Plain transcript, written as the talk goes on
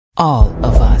All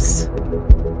of us.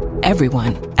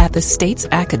 Everyone at the state's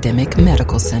academic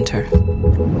medical center.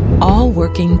 All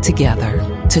working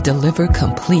together to deliver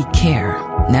complete care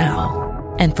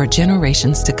now and for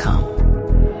generations to come.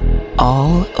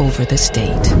 All over the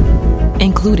state,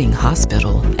 including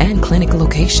hospital and clinic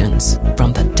locations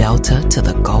from the Delta to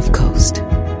the Gulf Coast.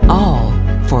 All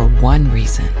for one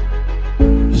reason.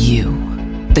 You,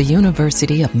 the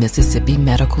University of Mississippi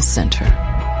Medical Center.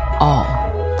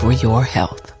 All for your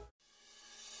health.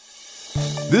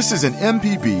 This is an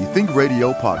MPB Think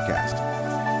Radio podcast.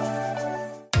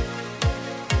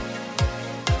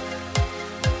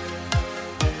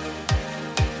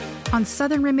 On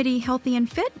Southern Remedy Healthy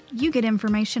and Fit, you get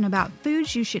information about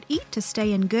foods you should eat to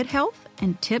stay in good health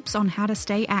and tips on how to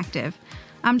stay active.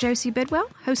 I'm Josie Bidwell,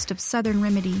 host of Southern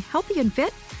Remedy Healthy and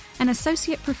Fit, an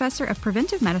associate professor of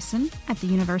preventive medicine at the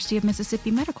University of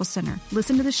Mississippi Medical Center.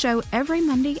 Listen to the show every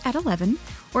Monday at 11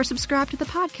 or subscribe to the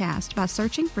podcast by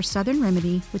searching for Southern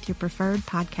Remedy with your preferred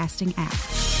podcasting app.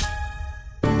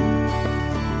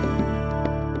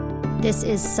 This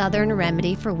is Southern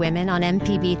Remedy for Women on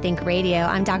MPB Think Radio.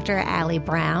 I'm Dr. Allie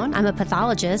Brown. I'm a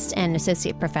pathologist and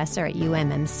associate professor at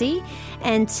UMMC.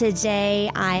 And today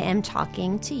I am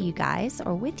talking to you guys,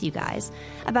 or with you guys,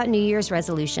 about New Year's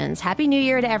resolutions. Happy New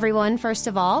Year to everyone, first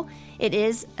of all. It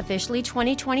is officially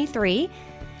 2023.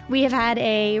 We have had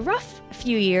a rough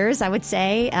few years, I would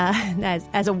say,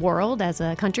 as a world, as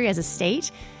a country, as a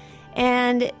state.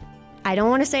 And I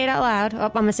don't want to say it out loud. Oh,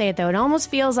 I'm going to say it, though. It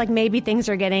almost feels like maybe things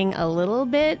are getting a little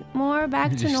bit more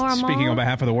back to normal. Speaking on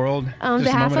behalf of the world? On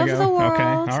behalf of the world. Okay,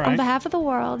 all right. On behalf of the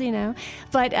world, you know.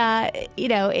 But, I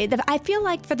feel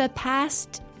like for the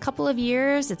past couple of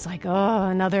years, it's like, oh,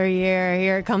 another year.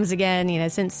 Here it comes again,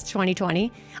 since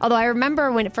 2020. Although I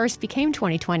remember when it first became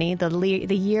 2020,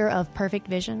 the year of perfect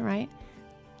vision, right?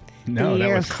 No, the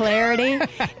year of clarity.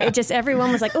 It just,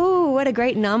 everyone was like, "Ooh, what a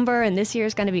great number!" And this year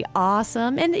is going to be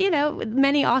awesome. And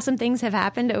many awesome things have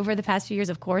happened over the past few years,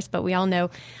 of course. But we all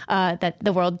know that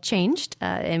the world changed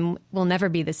and will never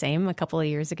be the same. A couple of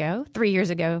years ago, 3 years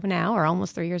ago now, or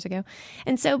almost 3 years ago.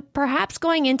 And so, perhaps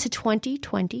going into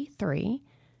 2023,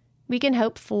 we can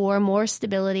hope for more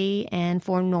stability and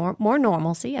for more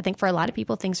normalcy. I think for a lot of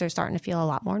people, things are starting to feel a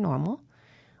lot more normal,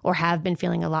 or have been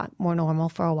feeling a lot more normal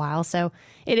for a while. So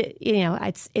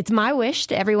it's my wish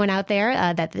to everyone out there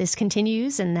that this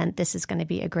continues and that this is going to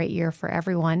be a great year for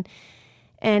everyone.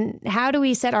 And how do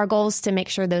we set our goals to make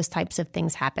sure those types of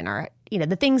things happen? Or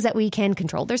the things that we can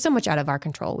control. There's so much out of our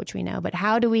control, which we know. But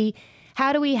how do we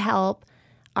help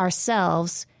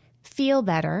ourselves feel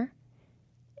better,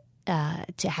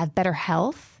 to have better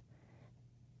health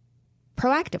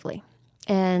proactively?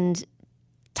 And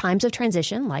times of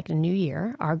transition, like the new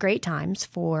year, are great times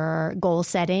for goal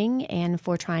setting and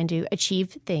for trying to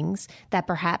achieve things that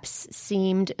perhaps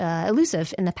seemed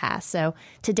elusive in the past. So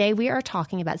today we are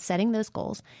talking about setting those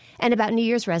goals and about New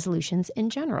Year's resolutions in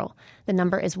general. The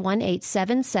number is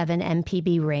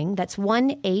 1-877-MPB-RING. That's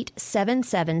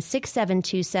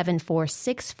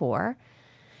 1-877-672-7464.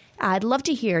 I'd love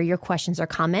to hear your questions or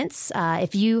comments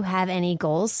if you have any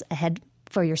goals ahead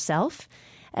for yourself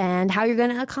and how you're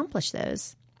going to accomplish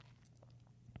those.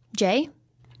 Jay,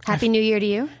 Happy New Year to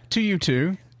you. To you,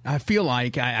 too. I feel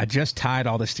like I just tied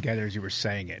all this together as you were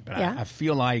saying it, but yeah. I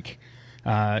feel like,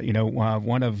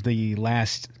 one of the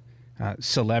last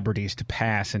celebrities to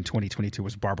pass in 2022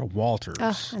 was Barbara Walters.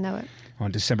 Oh, I know it. On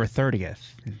December 30th.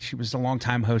 She was the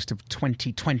longtime host of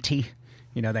 2020.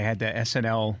 They had the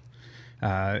SNL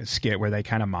skit where they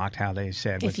kind of mocked how they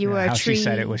said, if you were a tree, she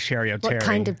said it was Sherry O'Terry. What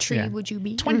kind of tree would you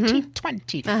be?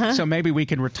 2020. Mm-hmm. So maybe we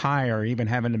could retire even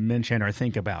having to mention or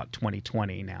think about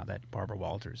 2020 now that Barbara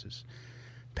Walters has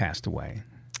passed away.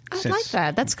 I like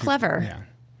that. That's clever. Yeah.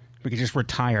 We could just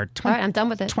retire. All right, I'm done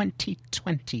with it.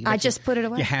 2020. I just put it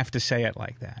away. You have to say it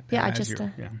like that. Yeah,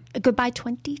 goodbye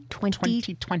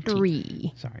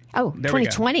 2023. Sorry. Oh,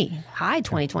 2020. Hi,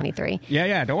 2023.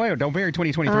 Yeah. Don't bury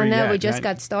 2023 Oh, no, yet. we just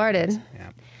got started. Yeah.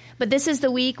 But this is the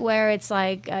week where it's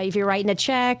like if you're writing a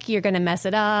check, you're going to mess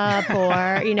it up.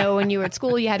 Or, when you were at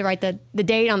school, you had to write the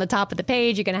date on the top of the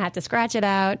page. You're going to have to scratch it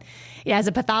out. Yeah, as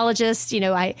a pathologist,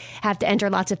 I have to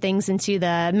enter lots of things into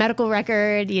the medical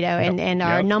record, and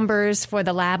our numbers for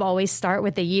the lab always start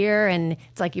with the year. And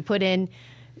it's like you put in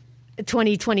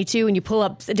 2022 and you pull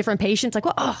up a different patient. It's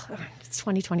like, it's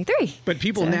 2023. But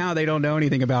people now, they don't know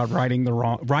anything about writing the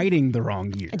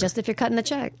wrong year. Just if you're cutting the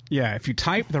check. Yeah, if you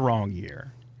type the wrong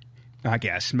year. I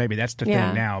guess maybe that's the thing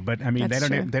now, but I mean they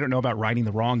don't know about writing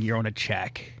the wrong year on a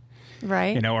check.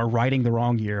 Right. Or writing the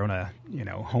wrong year on a,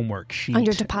 homework sheet. On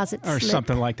your deposit or slip.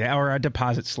 something like that. Or a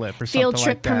deposit slip or Field something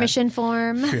trip like that. permission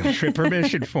form. Field trip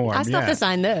permission form. I still have to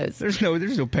sign those. There's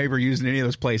no paper used in any of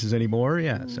those places anymore.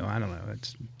 Yeah. So I don't know.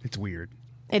 It's weird.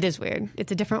 It is weird.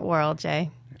 It's a different world, Jay.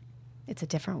 It's a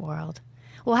different world.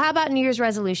 Well, how about New Year's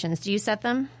resolutions? Do you set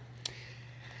them?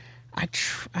 I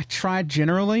try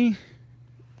generally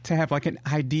to have like an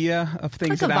idea of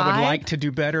things Like a that I would vibe? like to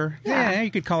do better. Yeah,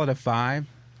 you could call it a vibe.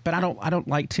 But I don't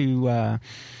like to.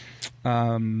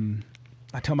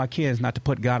 I tell my kids not to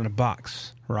put God in a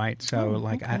box, right? So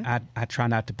I try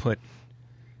not to put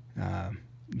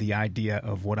the idea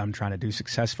of what I'm trying to do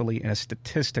successfully in a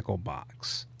statistical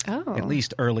box. Oh. At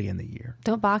least early in the year.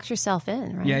 Don't box yourself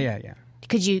in, right? Yeah.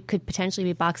 Because you could potentially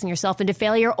be boxing yourself into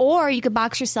failure, or you could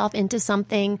box yourself into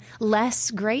something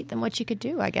less great than what you could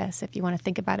do, I guess, if you want to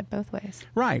think about it both ways.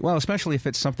 Right. Well, especially if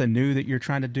it's something new that you're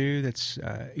trying to do that's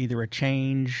either a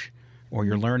change or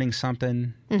you're learning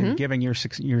something, and giving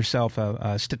yourself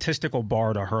a statistical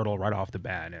bar to hurdle right off the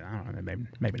bat. And I don't know,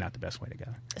 maybe not the best way to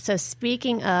go. So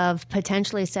speaking of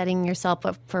potentially setting yourself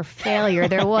up for failure,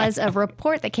 there was a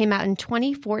report that came out in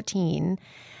 2014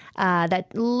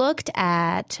 that looked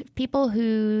at people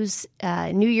whose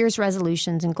New Year's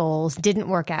resolutions and goals didn't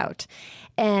work out.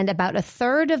 And about a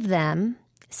third of them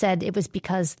said it was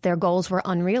because their goals were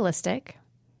unrealistic.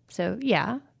 So,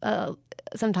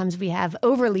 sometimes we have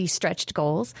overly stretched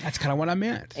goals. That's kind of what I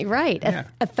meant. Right. Yeah.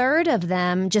 A third of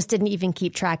them just didn't even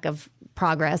keep track of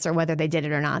progress or whether they did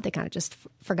it or not. They kind of just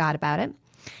forgot about it.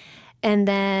 And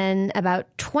then about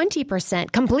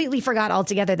 20% completely forgot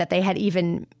altogether that they had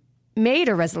even made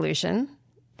a resolution.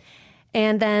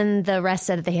 And then the rest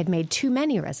said that they had made too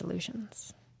many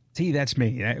resolutions. See, that's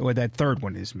me. That third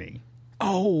one is me.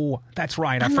 Oh, that's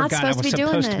right. I'm I not forgot I was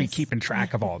supposed to be this. keeping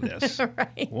track of all this.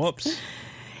 Right. Whoops.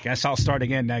 Guess I'll start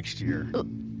again next year.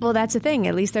 Well, that's the thing.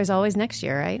 At least there's always next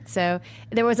year, right? So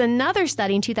there was another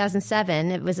study in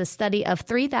 2007. It was a study of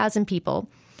 3,000 people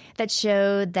that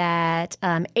showed that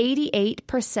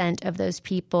 88% of those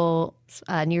people's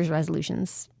New Year's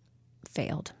resolutions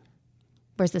failed.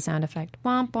 Where's the sound effect?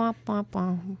 Womp, womp, womp,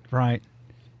 womp. Right.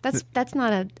 That's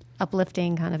not an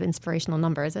uplifting kind of inspirational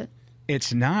number, is it?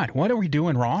 It's not. What are we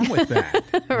doing wrong with that?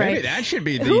 Right. Maybe that should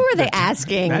be the. Who are they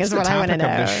asking? That's Is the what I want to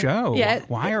topic know. of the show. Yeah.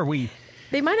 Why are we?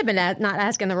 They might have been not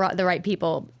asking the right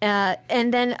people.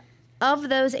 And then of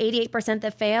those 88%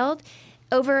 that failed,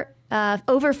 over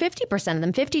 50% of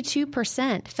them,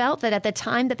 52%, felt that at the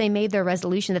time that they made their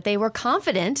resolution that they were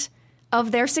confident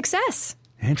of their success.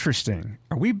 Interesting.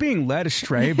 Are we being led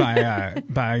astray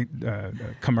by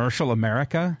commercial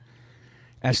America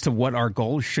as to what our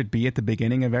goals should be at the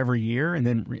beginning of every year, and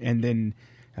then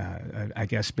I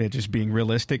guess just being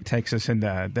realistic takes us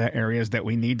into the areas that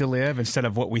we need to live instead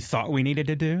of what we thought we needed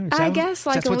to do? I guess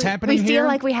that's what's happening we here? feel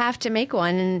like we have to make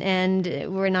one,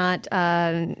 and we're not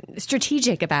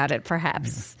strategic about it,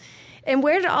 perhaps. And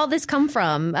where did all this come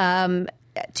from?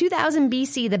 2000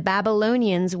 BC, the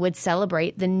Babylonians would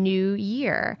celebrate the new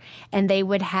year, and they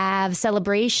would have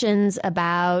celebrations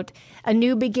about a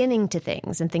new beginning to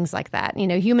things and things like that. You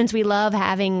know, humans, we love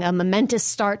having a momentous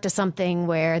start to something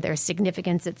where there's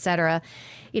significance, etc.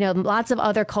 You know, lots of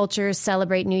other cultures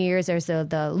celebrate New Year's. There's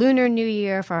the Lunar New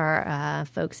Year for our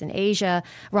folks in Asia,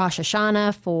 Rosh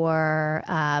Hashanah for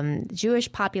the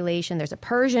Jewish population. There's a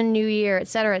Persian New Year, et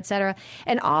cetera, et cetera.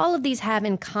 And all of these have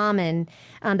in common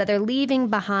that they're leaving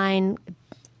behind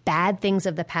bad things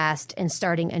of the past and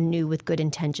starting anew with good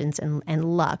intentions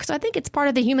and luck. So I think it's part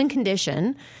of the human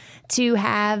condition to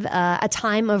have a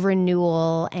time of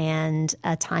renewal and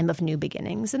a time of new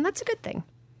beginnings. And that's a good thing.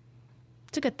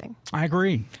 It's a good thing. I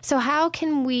agree. So how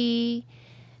can we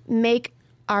make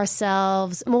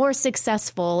ourselves more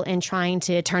successful in trying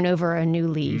to turn over a new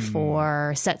leaf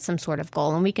or set some sort of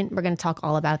goal? And we're going to talk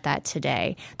all about that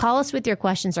today. Call us with your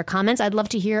questions or comments. I'd love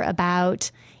to hear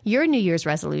about your New Year's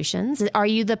resolutions. Are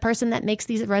you the person that makes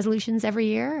these resolutions every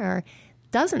year or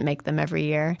doesn't make them every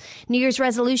year? New Year's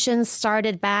resolutions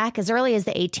started back as early as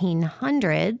the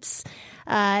 1800s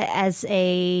as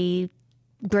a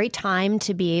great time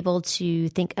to be able to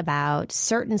think about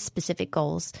certain specific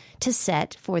goals to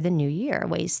set for the new year,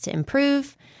 ways to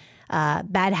improve,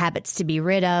 bad habits to be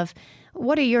rid of.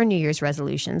 What are your New Year's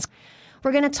resolutions?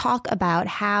 We're going to talk about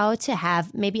how to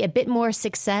have maybe a bit more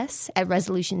success at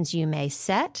resolutions you may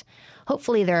set.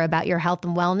 Hopefully they're about your health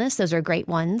and wellness. Those are great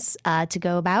ones to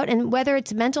go about. And whether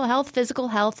it's mental health, physical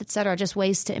health, et cetera, just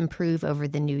ways to improve over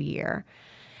the new year.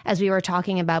 As we were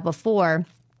talking about before,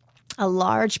 a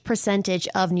large percentage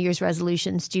of New Year's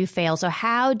resolutions do fail. So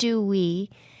how do we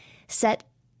set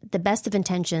the best of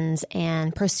intentions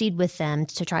and proceed with them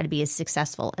to try to be as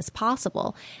successful as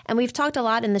possible. And we've talked a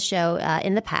lot in the show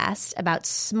in the past about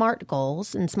SMART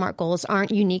goals, and SMART goals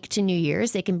aren't unique to New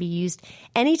Year's. They can be used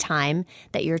anytime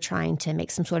that you're trying to make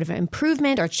some sort of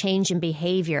improvement or change in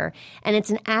behavior. And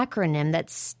it's an acronym that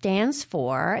stands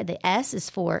for, the S is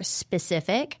for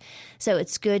specific. So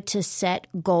it's good to set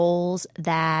goals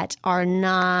that are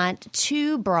not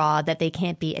too broad that they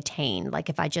can't be attained. Like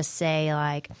if I just say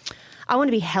like, I want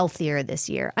to be healthier this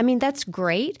year. I mean, that's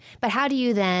great, but how do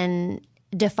you then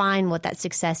define what that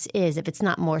success is if it's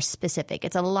not more specific?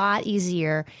 It's a lot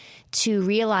easier to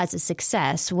realize a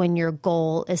success when your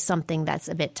goal is something that's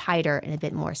a bit tighter and a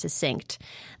bit more succinct.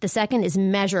 The second is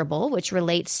measurable, which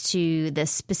relates to the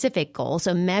specific goal.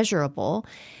 So measurable.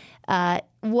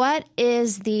 What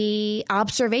is the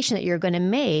observation that you're going to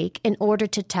make in order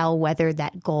to tell whether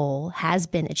that goal has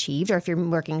been achieved, or if you're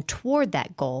working toward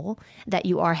that goal, that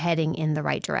you are heading in the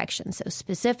right direction? So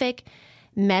specific,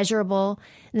 measurable.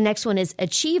 The next one is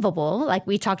achievable. Like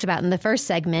we talked about in the first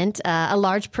segment, a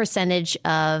large percentage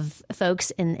of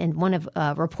folks in one of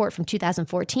a report from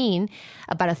 2014,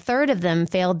 about a third of them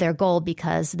failed their goal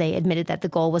because they admitted that the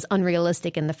goal was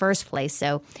unrealistic in the first place.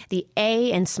 So the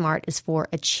A in SMART is for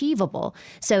achievable.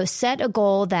 So set a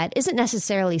goal that isn't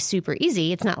necessarily super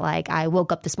easy. It's not like I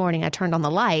woke up this morning, I turned on the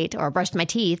light or brushed my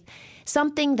teeth.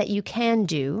 Something that you can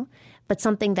do, but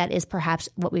something that is perhaps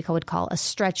what we would call a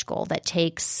stretch goal that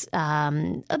takes a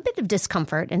bit of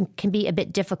discomfort and can be a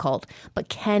bit difficult, but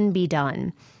can be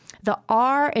done. The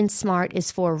R in SMART is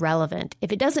for relevant.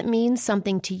 If it doesn't mean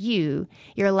something to you,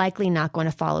 you're likely not going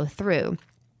to follow through.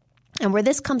 And where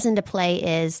this comes into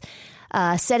play is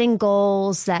setting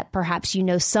goals that perhaps you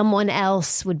know someone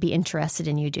else would be interested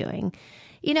in you doing.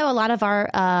 You know, a lot of our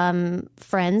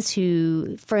friends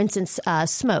who, for instance,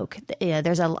 smoke,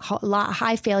 there's a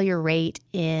high failure rate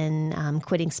in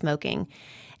quitting smoking.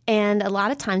 And a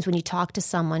lot of times when you talk to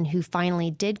someone who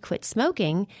finally did quit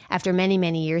smoking after many,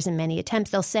 many years and many attempts,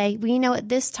 they'll say, well, you know, at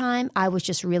this time, I was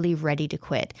just really ready to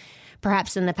quit.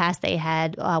 Perhaps in the past they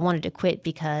had wanted to quit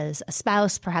because a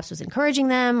spouse perhaps was encouraging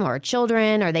them, or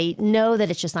children, or they know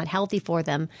that it's just not healthy for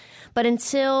them. But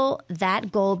until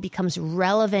that goal becomes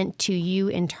relevant to you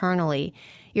internally,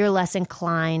 you're less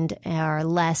inclined or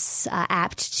less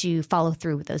apt to follow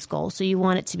through with those goals. So you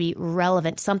want it to be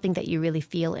relevant, something that you really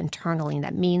feel internally and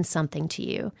that means something to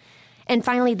you. And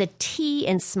finally, the T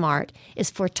in SMART is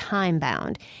for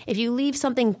time-bound. If you leave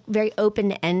something very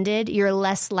open-ended, you're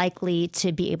less likely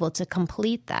to be able to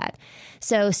complete that.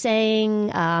 So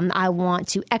saying, I want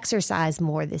to exercise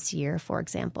more this year, for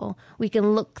example, we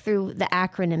can look through the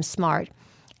acronym SMART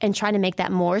and try to make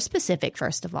that more specific,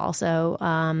 first of all. So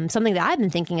something that I've been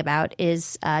thinking about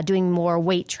is doing more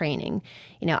weight training.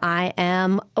 You know, I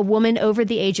am a woman over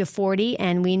the age of 40,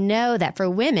 and we know that for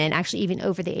women, actually even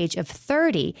over the age of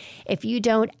 30, if you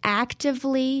don't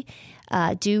actively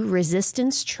do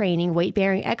resistance training,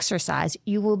 weight-bearing exercise,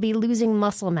 you will be losing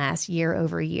muscle mass year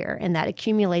over year, and that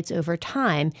accumulates over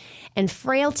time. And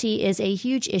frailty is a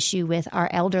huge issue with our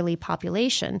elderly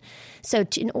population. So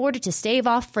in order to stave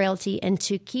off frailty and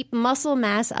to keep muscle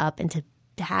mass up and to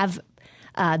have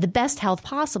the best health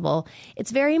possible,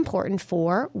 it's very important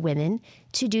for women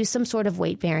to do some sort of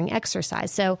weight-bearing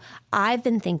exercise. So I've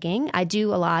been thinking, I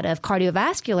do a lot of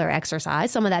cardiovascular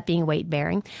exercise, some of that being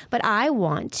weight-bearing, but I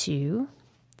want to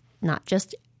not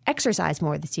just exercise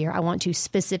more this year. I want to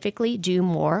specifically do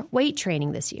more weight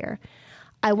training this year.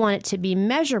 I want it to be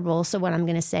measurable. So what I'm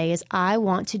going to say is I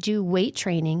want to do weight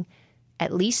training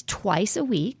at least twice a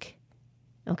week.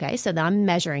 Okay, so then I'm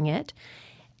measuring it.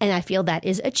 And I feel that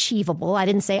is achievable. I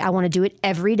didn't say I want to do it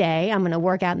every day. I'm going to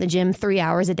work out in the gym 3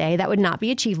 hours a day. That would not be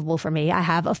achievable for me. I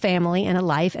have a family and a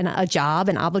life and a job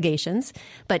and obligations.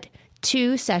 But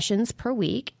 2 sessions per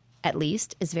week, at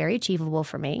least, is very achievable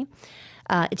for me.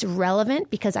 It's relevant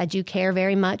because I do care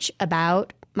very much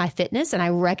about my fitness, and I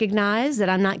recognize that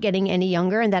I'm not getting any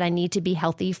younger and that I need to be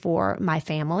healthy for my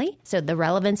family. So the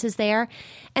relevance is there.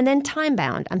 And then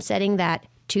time-bound. I'm setting that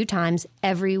 2 times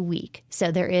every week. So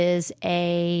there is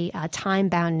a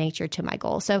time-bound nature to my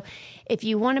goal. So if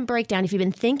you want to break down, if you've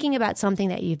been thinking about something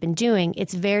that you've been doing,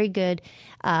 it's very good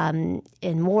and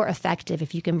more effective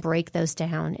if you can break those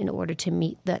down in order to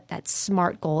meet that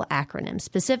SMART goal acronym: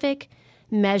 specific,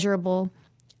 measurable,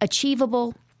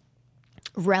 achievable,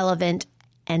 relevant,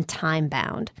 and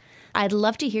time-bound. I'd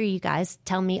love to hear you guys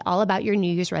tell me all about your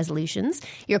New Year's resolutions,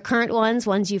 your current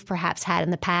ones you've perhaps had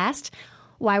in the past.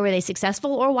 Why were they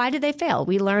successful, or why did they fail?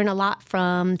 We learn a lot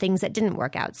from things that didn't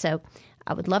work out. So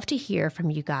I would love to hear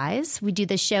from you guys. We do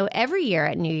this show every year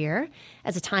at New Year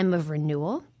as a time of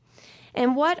renewal.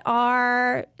 And what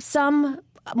are some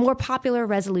more popular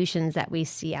resolutions that we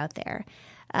see out there.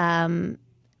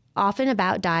 Often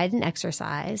about diet and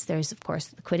exercise. There's, of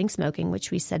course, quitting smoking,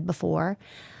 which we said before.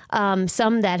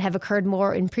 Some that have occurred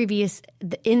more in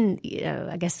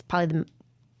I guess probably the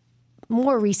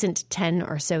more recent 10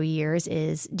 or so years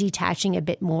is detaching a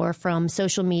bit more from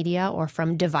social media or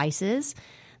from devices.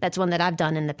 That's one that I've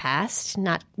done in the past,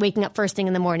 not waking up first thing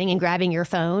in the morning and grabbing your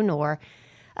phone or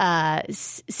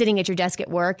sitting at your desk at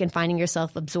work and finding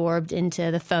yourself absorbed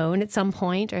into the phone at some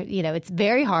point. Or, it's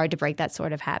very hard to break that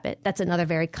sort of habit. That's another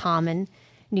very common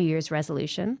New Year's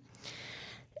resolution.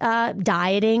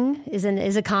 Dieting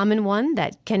is a common one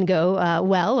that can go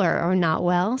well or not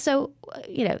well. So,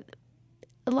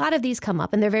 a lot of these come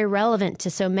up and they're very relevant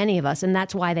to so many of us, and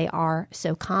that's why they are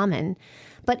so common.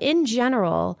 But in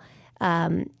general,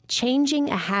 changing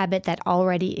a habit that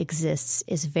already exists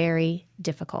is very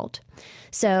difficult.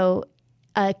 So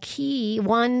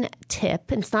one tip,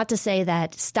 and it's not to say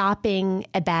that stopping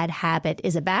a bad habit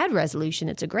is a bad resolution,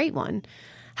 it's a great one.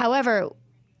 However,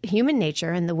 human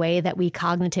nature and the way that we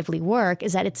cognitively work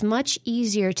is that it's much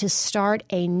easier to start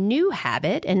a new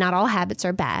habit, and not all habits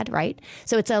are bad, right?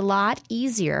 So it's a lot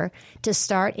easier to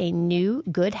start a new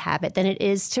good habit than it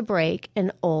is to break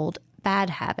an old bad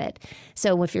habit.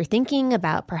 So if you're thinking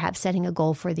about perhaps setting a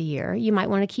goal for the year, you might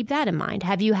want to keep that in mind.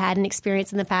 Have you had an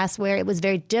experience in the past where it was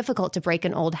very difficult to break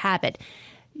an old habit?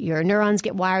 Your neurons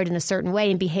get wired in a certain way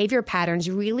and behavior patterns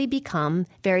really become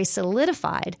very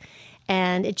solidified.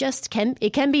 And it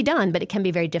can be done, but it can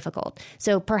be very difficult.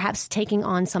 So perhaps taking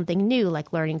on something new,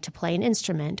 like learning to play an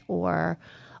instrument or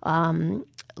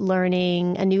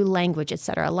learning a new language, et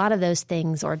cetera. A lot of those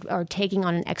things, or taking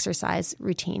on an exercise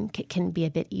routine can be a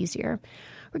bit easier.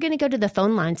 We're going to go to the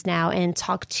phone lines now and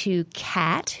talk to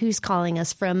Kat, who's calling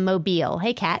us from Mobile.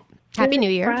 Hey, Kat. Happy New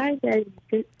Year.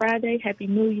 Good Friday. Happy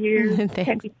New Year.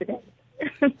 Happy today.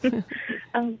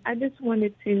 I just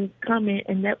wanted to comment,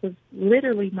 and that was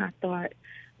literally my thought,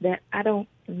 that I don't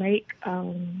make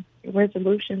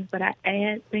resolutions, but I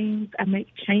add things. I make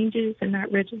changes and not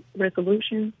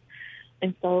resolutions.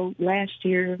 And so last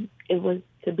year it was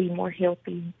to be more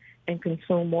healthy and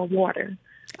consume more water.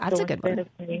 That's a good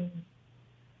one.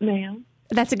 Ma'am?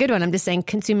 That's a good one. I'm just saying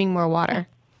consuming more water.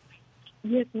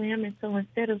 Yes, ma'am. And so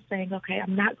instead of saying, okay,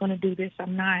 I'm not going to do this,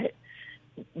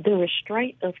 the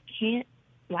restraint of can't,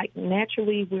 like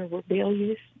naturally we're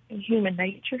rebellious in human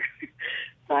nature.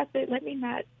 So I said, let me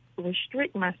not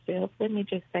restrict myself. Let me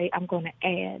just say I'm going to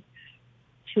add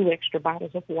 2 extra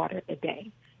bottles of water a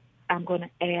day. I'm going to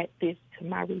add this to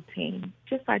my routine,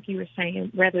 just like you were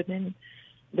saying, rather than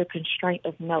the constraint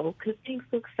of no, because things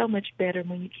look so much better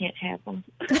when you can't have them.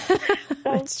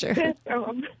 That's true.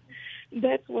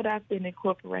 That's what I've been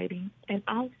incorporating. And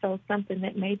also something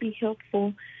that may be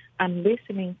helpful, I'm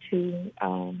listening to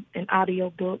an audio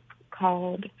book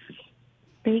called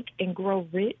Think and Grow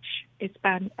Rich. It's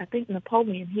by, I think,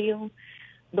 Napoleon Hill,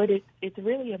 but it's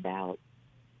really about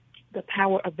the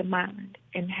power of the mind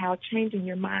and how changing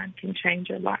your mind can change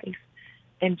your life.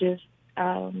 And just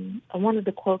one of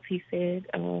the quotes he said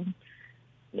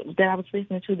that I was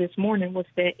listening to this morning was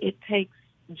that it takes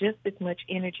just as much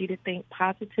energy to think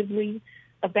positively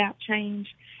about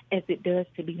change as it does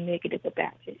to be negative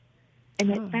about it. And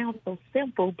it sounds so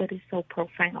simple, but it's so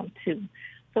profound too.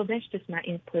 So that's just my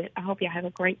input. I hope y'all have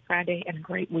a great Friday and a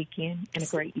great weekend and a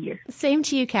great year. Same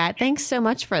to you, Kat. Thanks so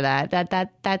much for that.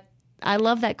 That I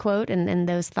love that quote and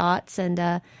those thoughts.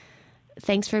 And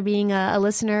thanks for being a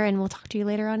listener. And we'll talk to you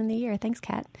later on in the year. Thanks,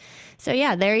 Kat. So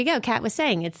yeah, there you go. Kat was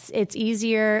saying it's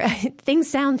easier. Things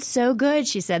sound so good,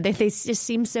 she said. They just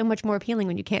seem so much more appealing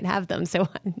when you can't have them. So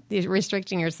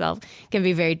restricting yourself can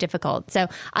be very difficult. So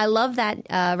I love that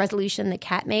resolution that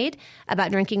Kat made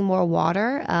about drinking more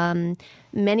water.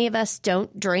 Many of us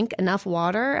don't drink enough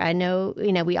water. I know,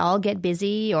 we all get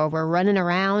busy or we're running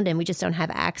around and we just don't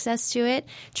have access to it.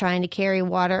 Trying to carry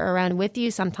water around with you.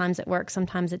 Sometimes it works,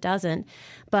 sometimes it doesn't.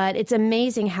 But it's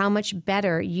amazing how much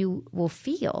better you will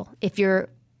feel if you're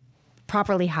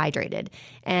properly hydrated.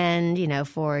 And,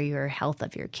 for your health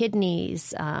of your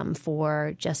kidneys,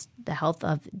 for just the health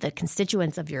of the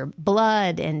constituents of your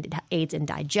blood, and it aids in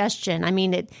digestion. I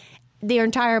mean, your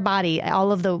entire body,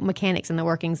 all of the mechanics and the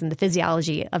workings and the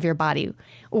physiology of your body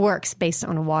works based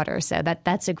on water. So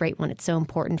that's a great one. It's so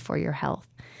important for your health.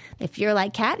 If you're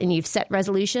like Kat and you've set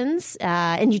resolutions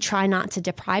and you try not to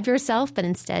deprive yourself, but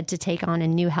instead to take on a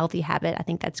new healthy habit, I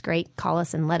think that's great. Call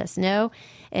us and let us know.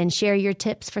 and share your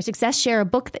tips for success. Share a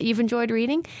book that you've enjoyed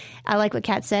reading. I like what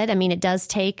Kat said. I mean, it does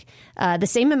take the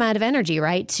same amount of energy,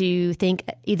 right, to think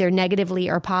either negatively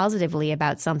or positively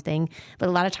about something. But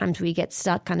a lot of times we get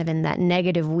stuck kind of in that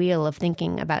negative wheel of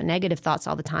thinking about negative thoughts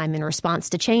all the time in response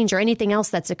to change or anything else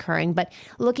that's occurring. But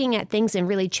looking at things and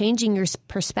really changing your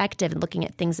perspective and looking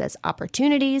at things as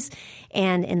opportunities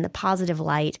and in the positive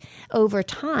light over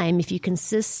time, if you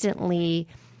consistently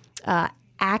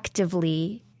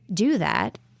actively do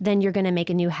that, then you're going to make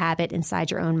a new habit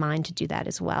inside your own mind to do that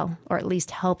as well, or at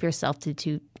least help yourself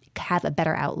to have a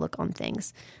better outlook on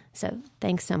things. So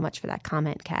thanks so much for that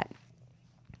comment, Kat.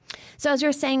 So as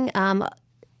you're saying,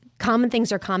 common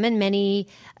things are common. Many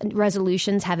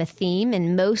resolutions have a theme,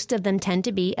 and most of them tend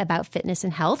to be about fitness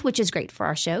and health, which is great for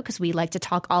our show because we like to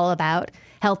talk all about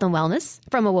health and wellness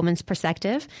from a woman's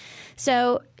perspective.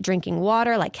 So drinking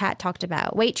water, like Kat talked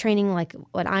about, weight training, like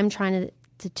what I'm trying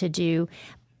to do,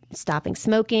 stopping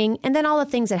smoking, and then all the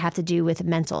things that have to do with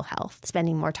mental health,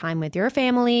 spending more time with your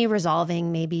family,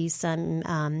 resolving maybe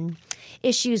some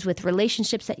issues with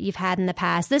relationships that you've had in the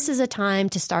past. This is a time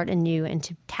to start anew and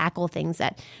to tackle things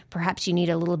that perhaps you need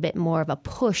a little bit more of a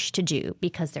push to do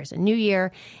because there's a new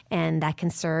year, and that can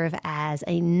serve as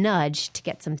a nudge to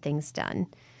get some things done.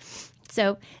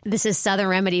 So this is Southern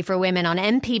Remedy for Women on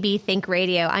MPB Think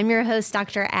Radio. I'm your host,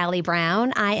 Dr. Allie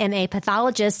Brown. I am a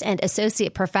pathologist and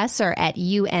associate professor at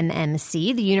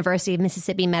UMMC, the University of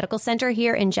Mississippi Medical Center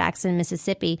here in Jackson,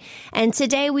 Mississippi. And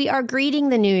today we are greeting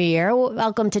the new year.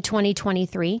 Welcome to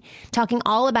 2023, talking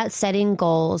all about setting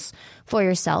goals for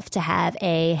yourself to have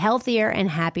a healthier and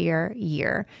happier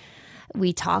year.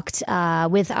 We talked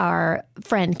with our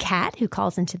friend Kat, who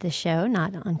calls into the show,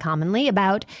 not uncommonly,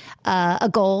 about a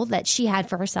goal that she had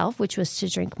for herself, which was to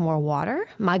drink more water.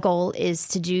 My goal is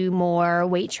to do more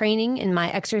weight training in my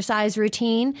exercise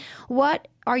routine. What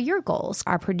are your goals?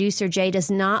 Our producer, Jay, does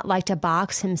not like to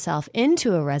box himself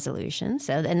into a resolution,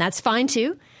 and that's fine,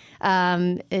 too.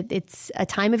 It's a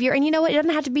time of year. And you know what? It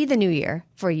doesn't have to be the new year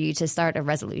for you to start a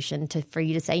resolution, for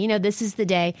you to say, this is the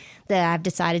day that I've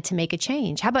decided to make a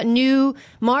change. How about new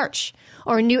March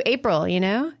or new April?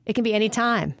 It can be any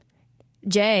time.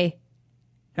 Jay.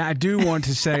 I do want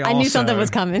to say I knew something was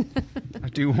coming. I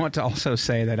do want to also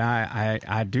say that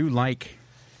I do like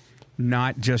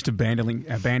not just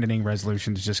abandoning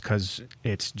resolutions just because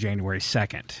it's January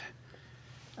 2nd.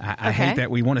 I hate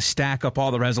that we want to stack up all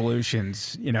the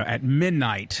resolutions, at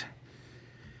midnight.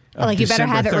 Like you better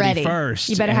have it ready.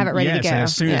 You better have it ready to go. And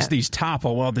as soon as these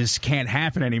topple, this can't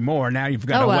happen anymore. Now you've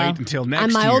got to wait until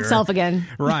next year. I'm my old self again.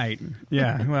 Right.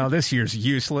 Yeah. Well, this year's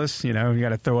useless. You got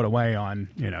to throw it away on,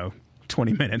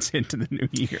 20 minutes into the new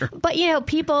year. But,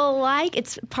 people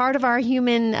it's part of our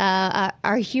human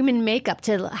makeup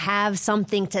to have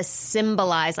something to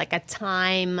symbolize, like a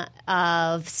time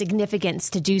of significance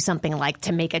to do something, like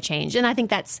to make a change. And I think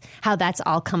that's how that's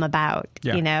all come about,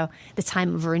 this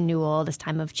time of renewal, this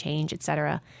time of change, et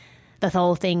cetera. The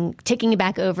whole thing, taking it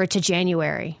back over to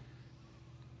January,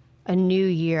 a new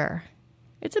year.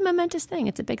 It's a momentous thing.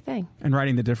 It's a big thing. And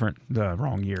writing the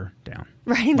wrong year down.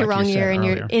 Writing the wrong year, and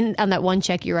you're on that one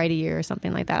check you write a year or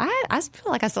something like that. I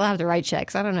feel like I still have to write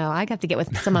checks. I don't know. I have to get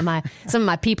with some of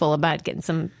my people about getting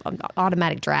some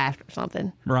automatic draft or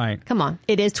something. Right. Come on.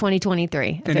 It is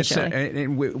 2023 officially.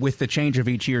 And with the change of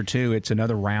each year too, it's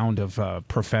another round of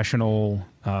professional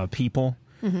people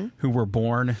who were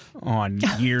born on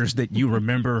years that you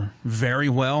remember very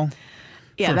well.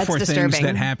 Yeah, that's for disturbing. Things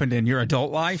that happened in your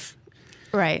adult life.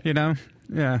 Right.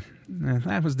 Yeah.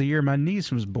 That was the year my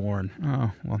niece was born.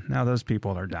 Oh, well, now those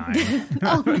people are dying.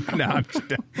 Oh, no. I'm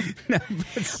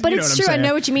just, but it's true. I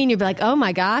know what you mean. You'd be like, oh,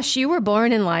 my gosh, you were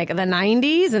born in like the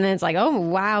 90s. And then it's like, oh,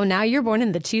 wow, now you're born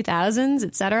in the 2000s,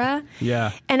 et cetera.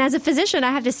 Yeah. And as a physician,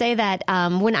 I have to say that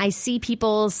when I see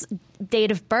people's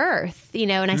date of birth,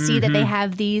 and I see that they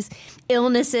have these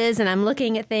illnesses, and I'm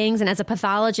looking at things, and as a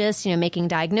pathologist, making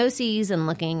diagnoses and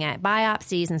looking at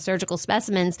biopsies and surgical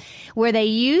specimens, where they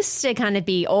used to kind of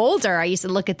be older, I used to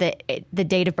look at the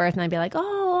date of birth, and I'd be like,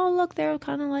 oh, look, they're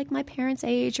kind of like my parents'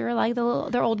 age, or like they're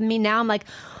older than me. Now I'm like,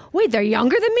 wait, they're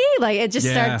younger than me? Like, it just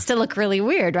starts to look really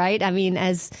weird, right? I mean,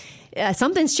 as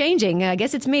something's changing. I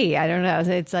guess it's me. I don't know.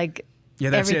 It's like, yeah,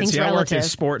 that's it. See, I worked in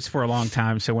relative. sports for a long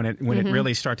time, so when it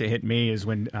really started to hit me is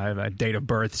when I have a date of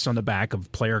births on the back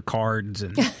of player cards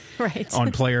and right.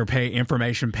 on player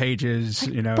information pages.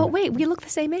 But wait, we look the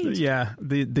same age. Yeah,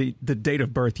 the date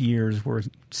of birth years were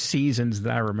seasons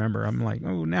that I remember. I'm like,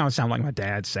 oh, now I sound like my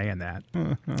dad saying that.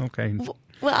 Okay.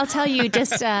 Well, I'll tell you,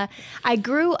 I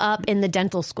grew up in the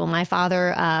dental school. My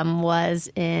father was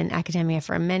in academia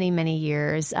for many, many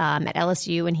years at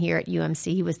LSU and here at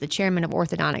UMC. He was the chairman of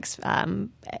orthodontics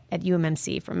at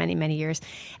UMMC for many, many years.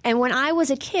 And when I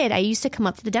was a kid, I used to come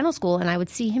up to the dental school and I would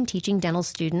see him teaching dental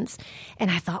students.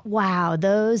 And I thought, wow,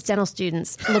 those dental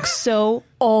students look so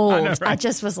old. I know, right? I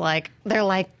just was like, they're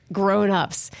like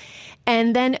grown-ups.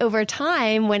 And then over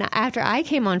time, after I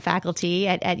came on faculty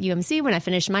at UMC, when I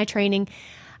finished my training,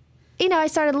 I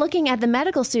started looking at the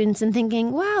medical students and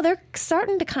thinking, wow, they're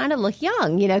starting to kind of look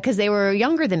young, because they were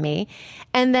younger than me.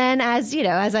 And then as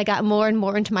I got more and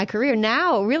more into my career,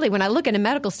 now really when I look at a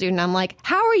medical student, I'm like,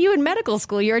 how are you in medical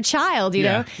school? You're a child,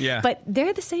 know? Yeah. But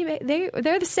they're the same. They're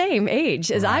the same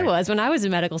age as I was when I was in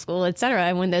medical school, et cetera.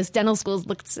 And when those dental schools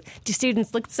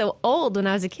students looked so old when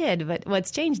I was a kid, but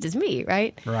what's changed is me,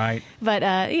 right? Right. But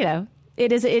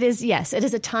it is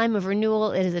a time of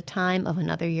renewal. It is a time of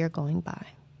another year going by.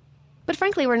 But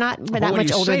frankly, we're not that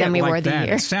much older than we were the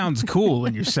year. It sounds cool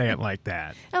when you say it like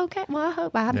that. Okay, well, I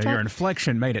hope I haven't. Your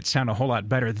inflection made it sound a whole lot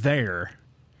better there.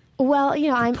 Well,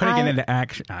 I'm putting it into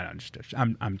action. I'm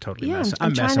totally messing.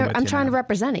 I'm trying to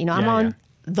represent it. I'm on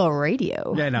the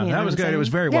radio. Yeah, no, that was good. It was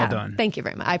very well done. Thank you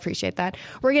very much. I appreciate that.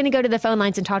 We're going to go to the phone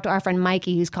lines and talk to our friend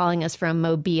Mikey, who's calling us from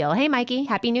Mobile. Hey, Mikey,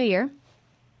 Happy New Year.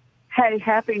 Hey,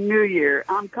 Happy New Year.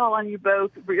 I'm calling you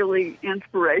both really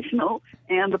inspirational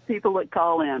and the people that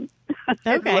call in.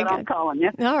 Okay, what I'm calling you.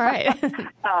 All right.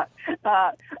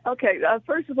 Okay,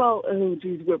 first of all, oh,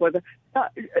 geez,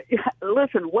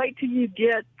 listen, wait till you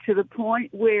get to the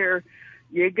point where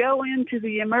you go into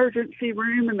the emergency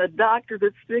room and the doctor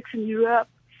that's fixing you up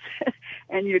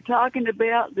and you're talking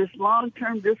about this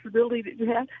long-term disability that you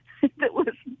have that was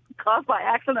caused by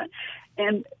accident,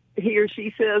 and he or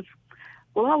she says,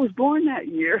 well, I was born that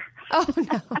year. Oh,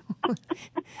 no.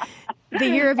 The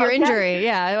year of your injury.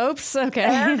 Yeah. Oops.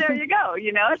 Okay. There you go.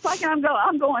 It's like I'm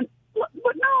going, but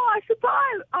no,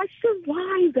 I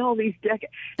survived all these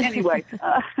decades. Anyway,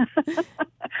 the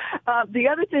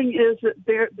other thing is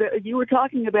that you were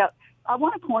talking about, I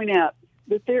want to point out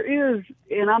that there is,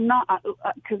 and I'm not,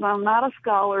 because I'm not a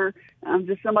scholar, I'm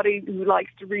just somebody who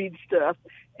likes to read stuff,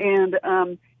 and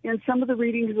in some of the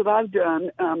readings that I've done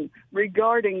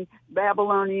regarding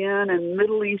Babylonian and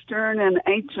Middle Eastern and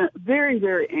ancient, very,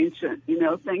 very ancient,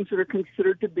 things that are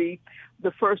considered to be the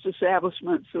first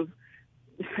establishments of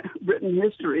written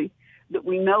history that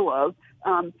we know of,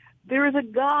 there is a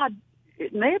god,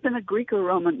 it may have been a Greek or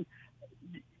Roman,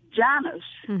 Janus,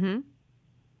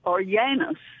 or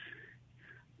Janus,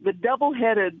 the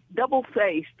double-headed,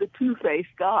 double-faced, the two-faced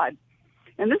god.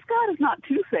 And this god is not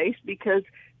two-faced because,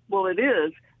 well, it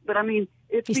is, but I mean,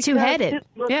 he's two-headed.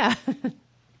 Yeah.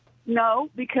 No,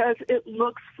 because it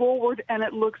looks forward and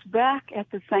it looks back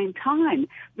at the same time.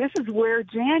 This is where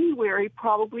January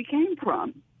probably came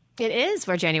from. It is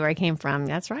where January came from.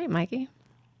 That's right, Mikey.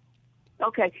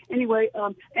 Okay. Anyway,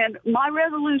 and my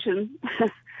resolution,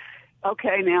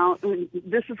 okay, now,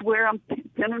 this is where I'm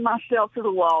pinning myself to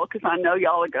the wall because I know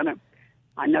y'all ain't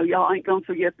going to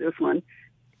forget this one,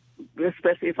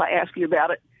 especially if I ask you about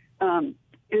it,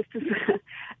 is to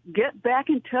get back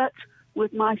in touch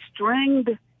with my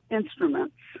stringed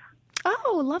instruments.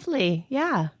 Oh, lovely.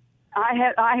 Yeah.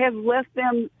 I have left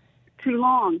them too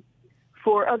long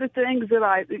for other things that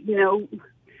I,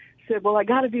 said, well, I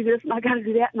got to do this and I got to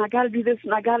do that and I got to do this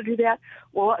and I got to do that.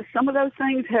 Well, some of those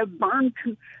things have burned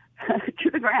to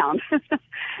the ground.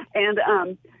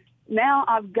 And now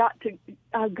I've got to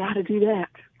do that.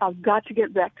 I've got to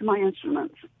get back to my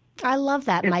instruments. I love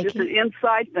that, Mikey. It's just an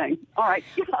inside thing. All right.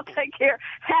 Y'all take care.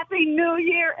 Happy New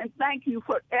Year, and thank you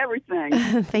for everything.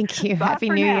 Thank you. Bye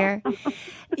Happy New Year.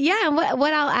 Yeah, and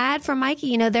what I'll add for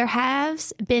Mikey, there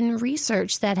has been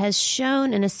research that has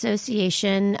shown an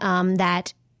association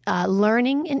that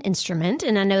learning an instrument,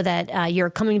 and I know that you're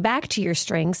coming back to your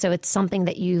strings, so it's something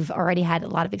that you've already had a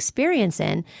lot of experience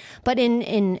in, but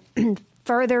in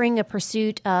furthering a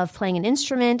pursuit of playing an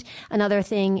instrument. Another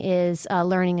thing is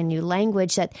learning a new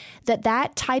language.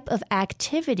 That type of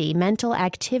activity, mental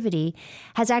activity,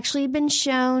 has actually been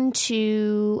shown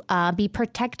to be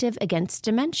protective against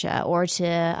dementia or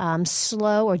to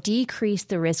slow or decrease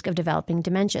the risk of developing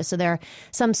dementia. So there are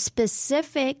some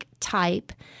specific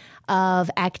type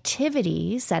of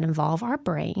activities that involve our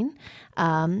brain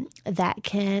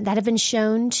that have been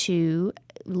shown to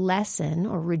lessen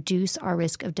or reduce our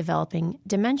risk of developing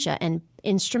dementia. And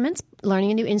instruments, learning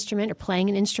a new instrument or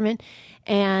playing an instrument,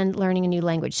 and learning a new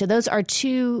language. So those are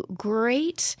two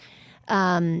great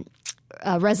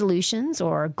resolutions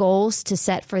or goals to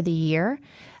set for the year.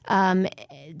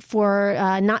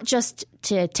 for not just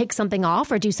to take something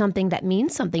off or do something that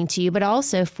means something to you, but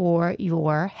also for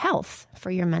your health,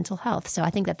 for your mental health. So I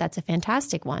think that that's a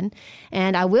fantastic one.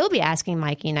 And I will be asking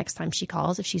Mikey next time she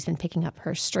calls if she's been picking up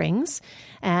her strings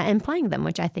and playing them,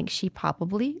 which I think she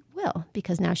probably will,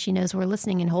 because now she knows we're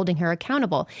listening and holding her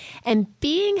accountable. And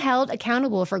being held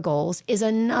accountable for goals is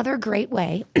another great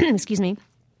way, excuse me,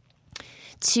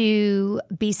 to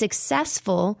be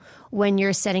successful when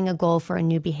you're setting a goal for a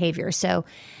new behavior. So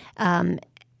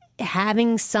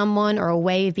having someone or a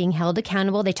way of being held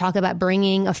accountable, they talk about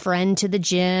bringing a friend to the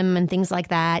gym and things like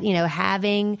that,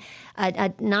 having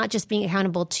not just being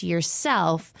accountable to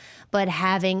yourself, but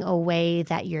having a way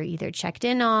that you're either checked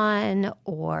in on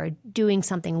or doing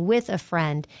something with a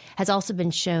friend has also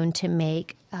been shown to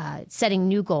make setting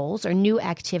new goals or new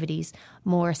activities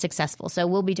more successful. So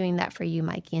we'll be doing that for you,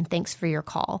 Mikey, and thanks for your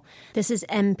call. This is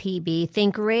MPB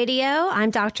Think Radio. I'm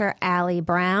Dr. Allie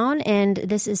Brown, and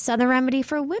this is Southern Remedy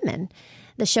for Women,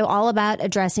 the show all about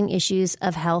addressing issues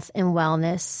of health and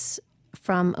wellness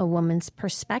from a woman's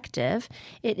perspective.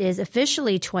 It is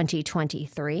officially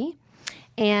 2023.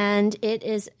 And it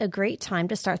is a great time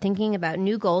to start thinking about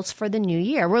new goals for the new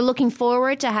year. We're looking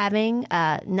forward to having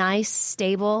a nice,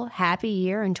 stable, happy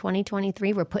year in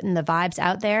 2023. We're putting the vibes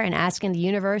out there and asking the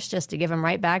universe just to give them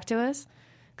right back to us.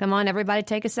 Come on, everybody,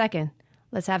 take a second.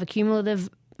 Let's have a cumulative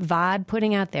vibe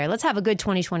putting out there. Let's have a good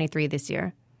 2023 this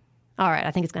year. All right,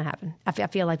 I think it's going to happen. I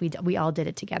feel like we all did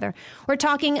it together. We're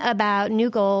talking about new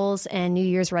goals and New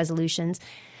Year's resolutions.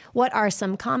 What are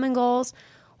some common goals?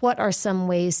 What are some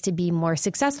ways to be more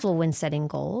successful when setting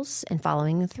goals and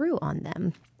following through on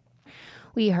them?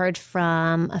 We heard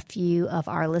from a few of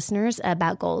our listeners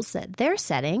about goals that they're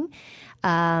setting.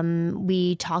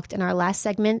 We talked in our last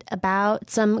segment about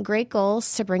some great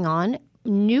goals to bring on,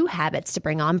 new habits to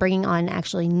bring on. Bringing on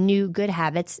actually new good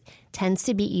habits tends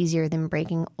to be easier than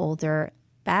breaking older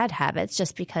bad habits,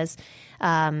 just because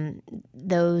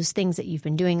those things that you've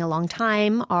been doing a long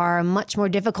time are much more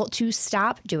difficult to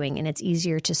stop doing, and it's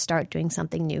easier to start doing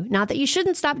something new. Not that you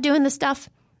shouldn't stop doing the stuff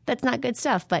that's not good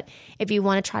stuff, but if you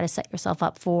want to try to set yourself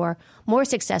up for more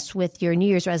success with your New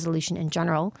Year's resolution in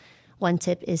general, one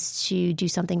tip is to do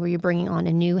something where you're bringing on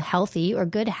a new healthy or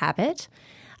good habit.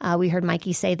 We heard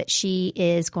Mikey say that she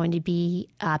is going to be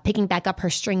picking back up her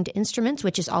stringed instruments,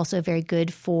 which is also very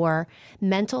good for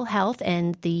mental health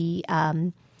and the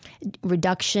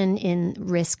reduction in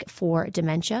risk for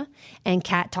dementia. And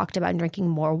Kat talked about drinking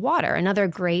more water, another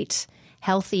great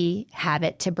healthy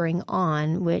habit to bring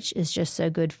on, which is just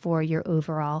so good for your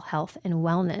overall health and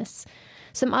wellness.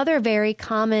 Some other very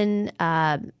common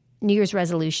New Year's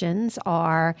resolutions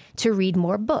are to read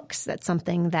more books. That's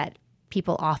something that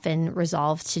people often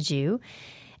resolve to do.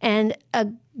 And a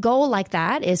goal like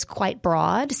that is quite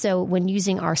broad. So when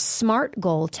using our SMART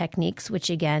goal techniques, which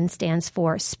again stands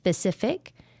for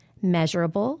specific,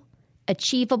 measurable,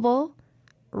 achievable,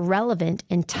 relevant,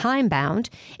 and time-bound,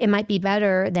 it might be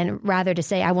better than rather to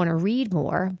say I want to read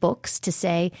more books, to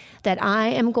say that I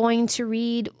am going to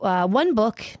read one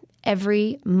book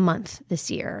every month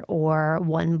this year, or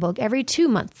one book every 2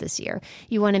 months this year.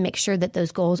 You want to make sure that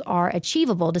those goals are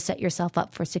achievable to set yourself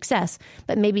up for success,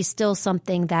 but maybe still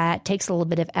something that takes a little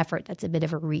bit of effort, that's a bit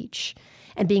of a reach.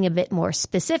 And being a bit more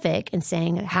specific and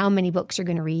saying how many books you're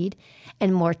going to read,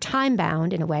 and more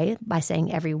time-bound in a way by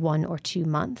saying every 1 or 2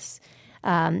 months,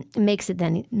 makes it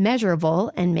then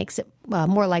measurable and makes it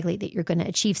more likely that you're going to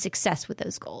achieve success with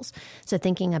those goals. So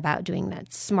thinking about doing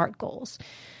that SMART goals.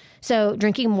 So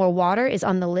drinking more water is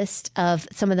on the list of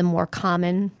some of the more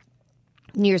common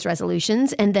New Year's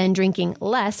resolutions. And then drinking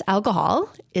less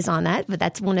alcohol is on that. But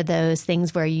that's one of those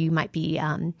things where you might be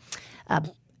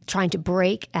trying to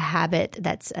break a habit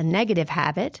that's a negative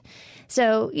habit.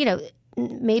 So,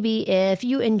 maybe if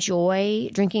you enjoy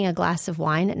drinking a glass of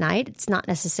wine at night, it's not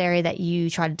necessary that you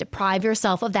try to deprive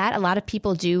yourself of that. A lot of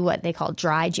people do what they call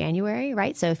dry January,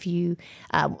 right? So if you,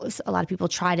 a lot of people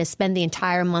try to spend the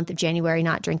entire month of January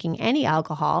not drinking any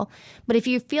alcohol. But if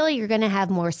you feel you're going to have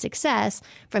more success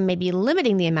from maybe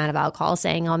limiting the amount of alcohol,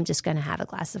 saying, I'm just going to have a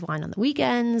glass of wine on the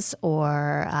weekends,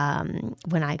 or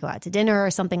when I go out to dinner or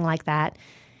something like that,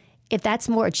 if that's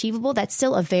more achievable, that's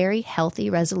still a very healthy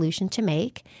resolution to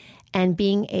make. And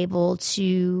being able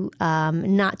to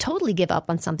not totally give up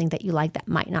on something that you like that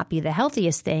might not be the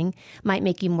healthiest thing might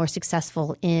make you more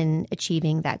successful in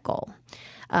achieving that goal.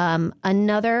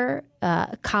 Another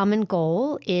common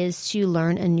goal is to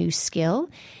learn a new skill.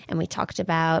 And we talked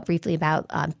briefly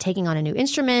about taking on a new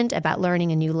instrument, about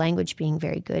learning a new language being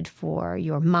very good for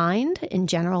your mind in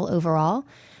general overall.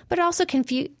 But it also can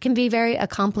be very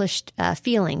accomplished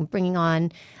feeling, bringing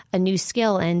on a new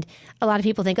skill. And a lot of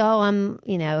people think, oh,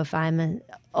 if I'm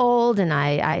old and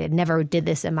I never did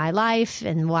this in my life,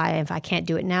 and why if I can't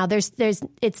do it now?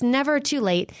 It's never too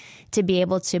late to be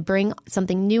able to bring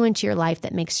something new into your life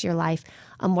that makes your life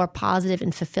a more positive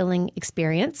and fulfilling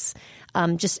experience.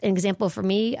 Just an example for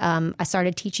me, I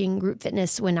started teaching group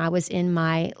fitness when I was in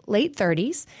my late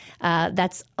 30s.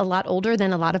 That's a lot older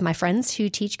than a lot of my friends who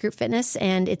teach group fitness,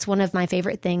 and it's one of my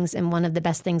favorite things and one of the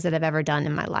best things that I've ever done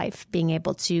in my life, being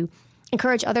able to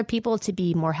encourage other people to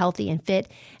be more healthy and fit.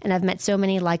 And I've met so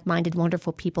many like-minded,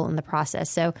 wonderful people in the process.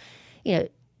 So,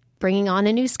 bringing on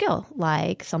a new skill,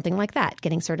 like something like that,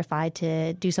 getting certified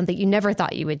to do something you never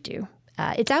thought you would do.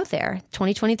 It's out there.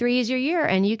 2023 is your year,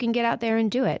 and you can get out there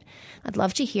and do it. I'd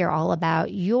love to hear all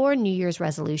about your New Year's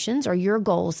resolutions or your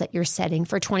goals that you're setting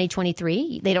for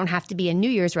 2023. They don't have to be a New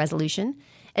Year's resolution.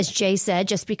 As Jay said,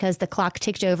 just because the clock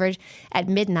ticked over at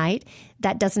midnight,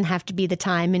 that doesn't have to be the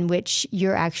time in which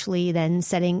you're actually then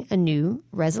setting a new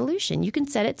resolution. You can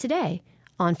set it today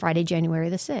on Friday, January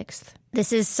the 6th.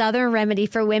 This is Southern Remedy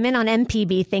for Women on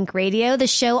MPB Think Radio, the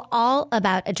show all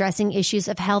about addressing issues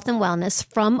of health and wellness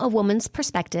from a woman's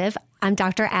perspective. I'm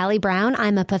Dr. Allie Brown.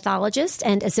 I'm a pathologist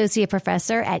and associate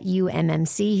professor at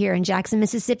UMMC here in Jackson,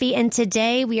 Mississippi. And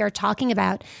today we are talking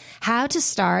about how to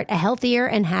start a healthier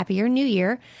and happier new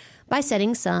year by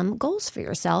setting some goals for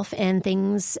yourself and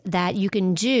things that you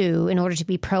can do in order to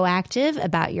be proactive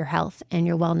about your health and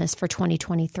your wellness for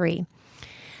 2023.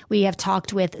 We have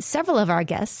talked with several of our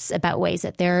guests about ways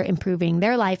that they're improving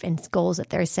their life and goals that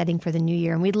they're setting for the new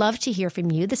year. And we'd love to hear from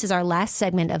you. This is our last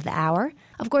segment of the hour.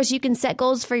 Of course, you can set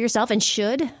goals for yourself and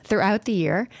should throughout the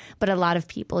year. But a lot of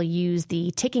people use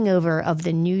the ticking over of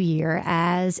the new year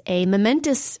as a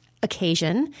momentous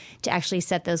occasion to actually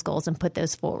set those goals and put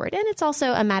those forward. And it's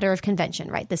also a matter of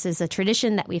convention, right? This is a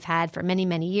tradition that we've had for many,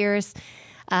 many years.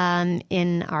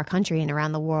 In our country and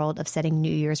around the world of setting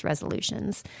New Year's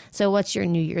resolutions. So what's your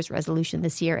New Year's resolution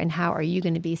this year, and how are you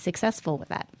going to be successful with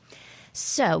that?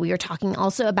 So we are talking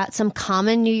also about some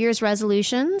common New Year's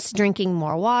resolutions, drinking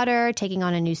more water, taking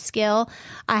on a new skill.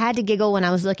 I had to giggle when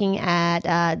I was looking at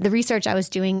the research I was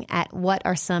doing at what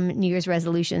are some New Year's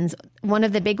resolutions. One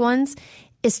of the big ones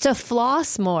is to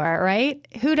floss more, right?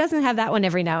 Who doesn't have that one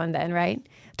every now and then, right?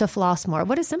 To floss more.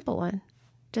 What a simple one.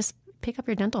 Just pick up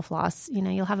your dental floss.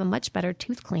 You'll have a much better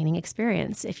tooth cleaning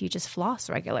experience if you just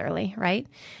floss regularly, right?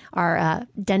 Our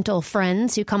dental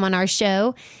friends who come on our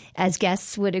show as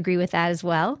guests would agree with that as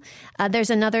well. There's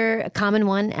another common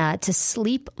one, to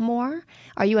sleep more.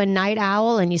 Are you a night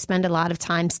owl and you spend a lot of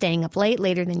time staying up late,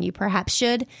 later than you perhaps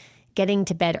should? Getting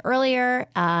to bed earlier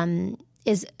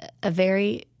is a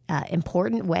very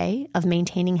important way of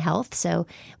maintaining health. So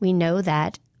we know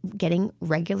that getting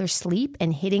regular sleep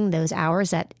and hitting those hours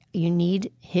that you need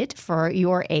hit for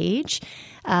your age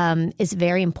is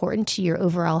very important to your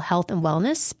overall health and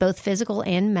wellness, both physical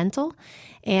and mental.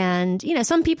 And,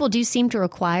 some people do seem to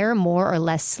require more or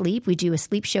less sleep. We do a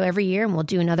sleep show every year, and we'll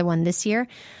do another one this year.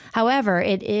 However,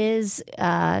 it is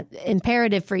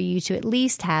imperative for you to at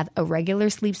least have a regular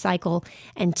sleep cycle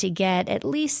and to get at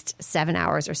least 7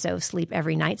 hours or so of sleep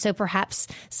every night. So perhaps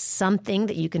something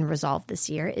that you can resolve this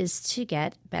year is to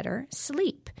get better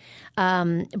sleep.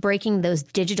 Breaking those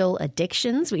digital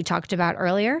addictions we talked about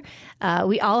earlier.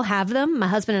 We all have them. My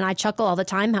husband and I chuckle all the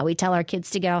time how we tell our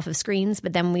kids to get off of screens,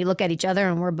 but then we look at each other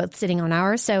and we're both sitting on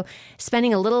ours. So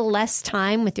spending a little less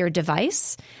time with your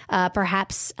device,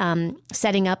 perhaps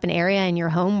setting up an area in your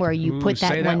home where you put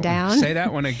that one down. Say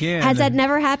that one again. Has that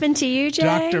never happened to you, Jay?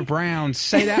 Dr. Brown,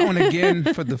 say that one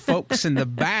again for the folks in the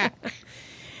back.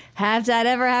 Has that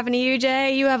ever happened to you,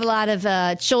 Jay? You have a lot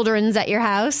of children's at your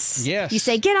house. Yes. You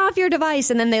say, get off your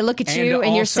device, and then they look at you,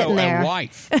 and you're sitting there. And also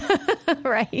a wife.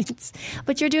 Right.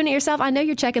 But you're doing it yourself. I know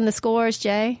you're checking the scores,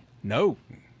 Jay. No.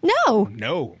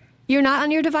 You're not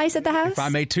on your device at the house? If I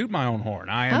may toot my own horn,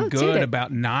 I am good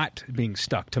about not being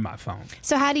stuck to my phone.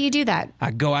 So how do you do that?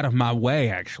 I go out of my way,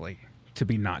 actually, to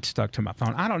be not stuck to my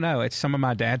phone. I don't know. It's some of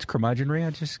my dad's curmudgeonry.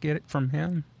 I just get it from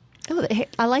him. Oh,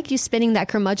 I like you spinning that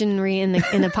curmudgeonry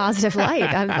in a positive light.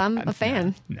 I'm a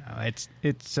fan. No,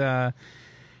 it's.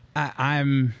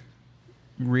 I'm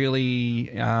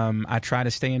really. I try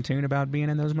to stay in tune about being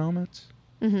in those moments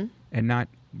and not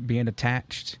being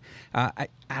attached. I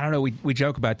don't know. We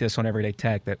joke about this on Everyday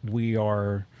Tech that we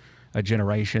are a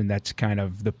generation that's kind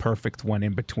of the perfect one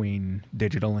in between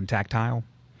digital and tactile.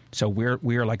 So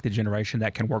we're like the generation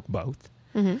that can work both,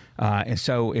 and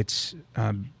so it's.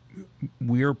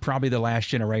 We're probably the last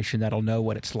generation that'll know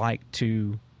what it's like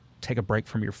to take a break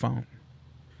from your phone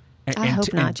I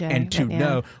hope not, Jay. And to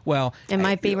know, well, it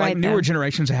might be right. Like newer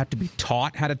generations have to be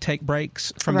taught how to take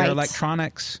breaks from their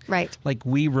electronics. Right. Like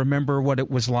we remember what it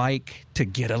was like to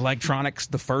get electronics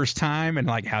the first time and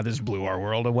like how this blew our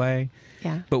world away.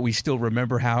 Yeah. But we still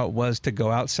remember how it was to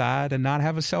go outside and not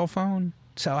have a cell phone.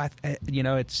 So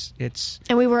it's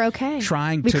and we were okay.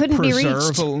 Trying we to couldn't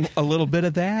preserve be reached. a little bit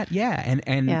of that,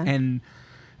 and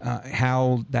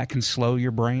how that can slow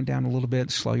your brain down a little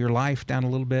bit, slow your life down a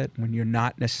little bit when you're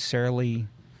not necessarily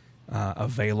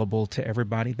available to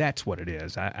everybody. That's what it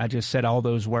is. I just said all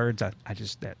those words.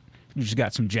 You just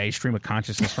got some J stream of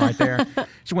consciousness right there.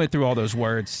 She went through all those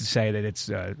words to say that it's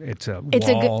a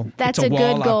wall. That's a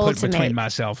good goal I put to between make.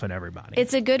 myself and everybody.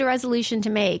 It's a good resolution to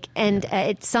make, and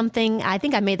it's something I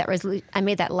think I made that I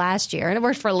made that last year, and it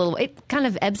worked for a little. It kind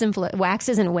of ebbs and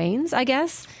waxes and wanes, I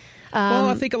guess. Well,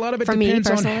 I think a lot of it depends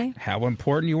on how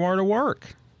important you are to work.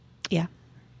 Yeah.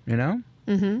 You know?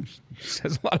 Mm-hmm. It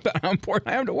says a lot about how important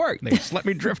I am to work. They just let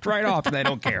me drift right off and they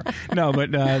don't care. No,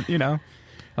 but,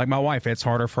 like my wife, it's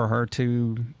harder for her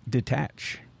to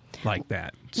detach like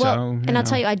that. Well, and I'll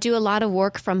tell you, I do a lot of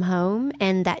work from home,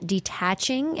 and that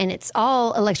detaching, and it's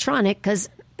all electronic because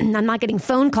I'm not getting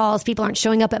phone calls. People aren't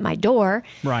showing up at my door.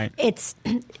 Right. It's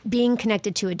being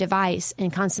connected to a device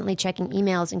and constantly checking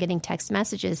emails and getting text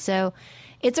messages. So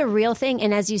it's a real thing.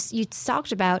 And as you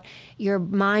talked about your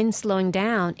mind slowing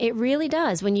down, it really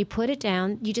does. When you put it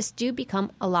down, you just do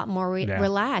become a lot more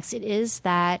relaxed. It is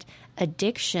that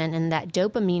addiction and that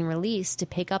dopamine release to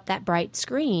pick up that bright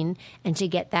screen and to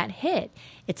get that hit.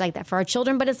 It's like that for our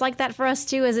children, but it's like that for us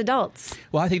too as adults.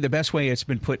 Well, I think the best way it's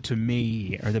been put to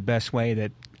me, or the best way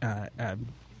that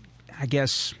I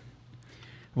guess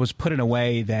was put in a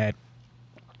way that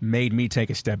made me take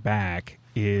a step back,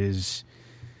 is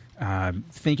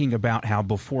thinking about how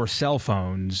before cell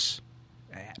phones,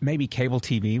 maybe cable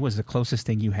TV was the closest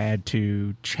thing you had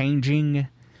to changing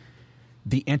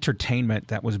the entertainment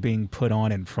that was being put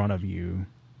on in front of you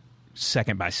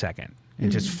second by second,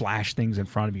 and just flash things in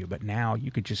front of you. But now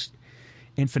you could just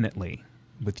infinitely,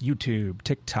 with YouTube,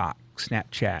 TikTok,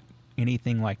 Snapchat,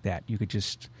 anything like that, you could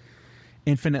just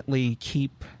infinitely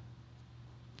keep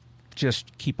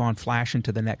on flashing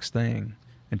to the next thing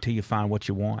until you find what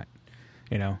you want,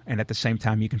 and at the same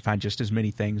time you can find just as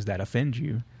many things that offend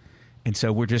you. And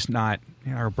so we're just not,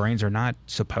 our brains are not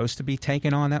supposed to be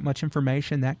taking on that much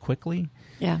information that quickly.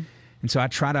 Yeah. And so I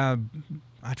try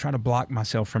to block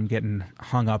myself from getting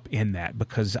hung up in that,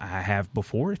 because I have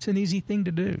before. It's an easy thing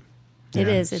to do. It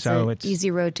is. It's an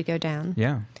easy road to go down.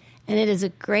 Yeah. And it is a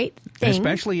great thing. And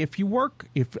especially if you work,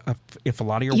 if a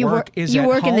lot of your work is you at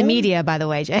work home, in the media, by the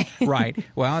way, Jay. Right.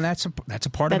 Well, that's a part of it too.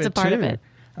 That's a part of it.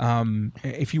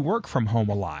 If you work from home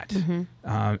a lot,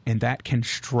 and that can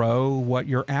strow what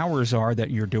your hours are that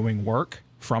you're doing work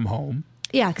from home.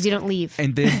 Yeah, because you don't leave.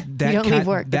 And then that you don't leave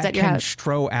work. It's at your house.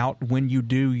 Strow out when you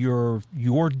do your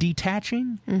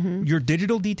detaching, your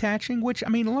digital detaching. Which, I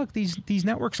mean, look, these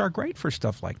networks are great for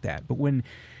stuff like that. But when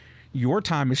your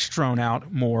time is strewn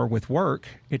out more with work,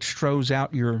 it strows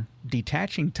out your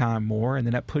detaching time more, and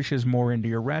then that pushes more into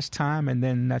your rest time, and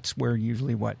then that's where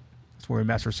we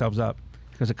mess ourselves up,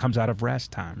 because it comes out of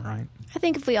rest time, right? I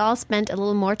think if we all spent a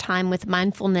little more time with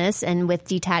mindfulness and with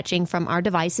detaching from our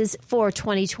devices for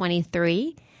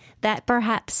 2023, that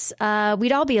perhaps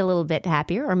we'd all be a little bit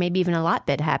happier, or maybe even a lot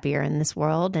bit happier in this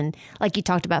world. And like you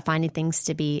talked about, finding things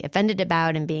to be offended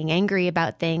about and being angry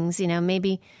about things,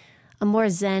 maybe a more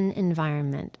zen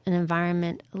environment, an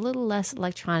environment a little less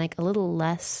electronic, a little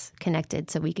less connected,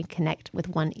 so we can connect with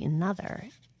one another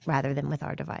rather than with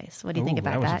our device. What do you think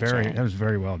about that, Jay? That was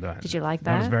very well done. Did you like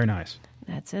that? That was very nice.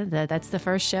 That's it. That's the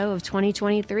first show of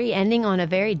 2023, ending on a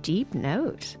very deep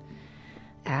note.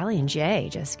 Allie and Jay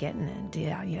just getting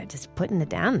it, just putting it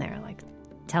down there, like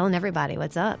telling everybody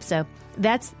what's up. So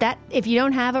that's that. If you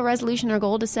don't have a resolution or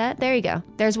goal to set, there you go.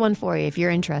 There's one for you if you're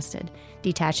interested.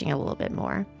 Detaching a little bit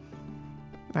more.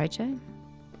 Right, Jay?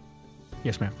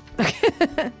 Yes, ma'am.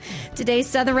 Today's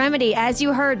Southern Remedy, as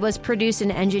you heard, was produced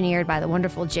and engineered by the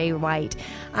wonderful Jay White.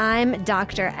 I'm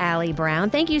Dr. Allie Brown.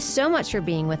 Thank you so much for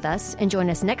being with us, and join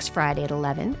us next Friday at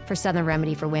 11 for Southern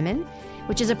Remedy for Women,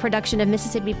 which is a production of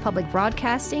Mississippi Public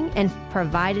Broadcasting and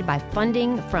provided by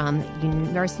funding from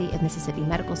University of Mississippi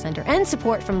Medical Center and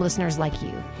support from listeners like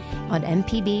you on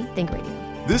MPB Think Radio.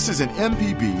 This is an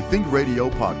MPB Think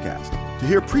Radio podcast. To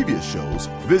hear previous shows,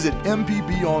 visit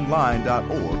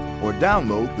mpbonline.org or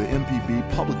download the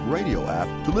MPB Public Radio app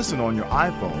to listen on your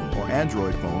iPhone or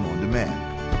Android phone on demand.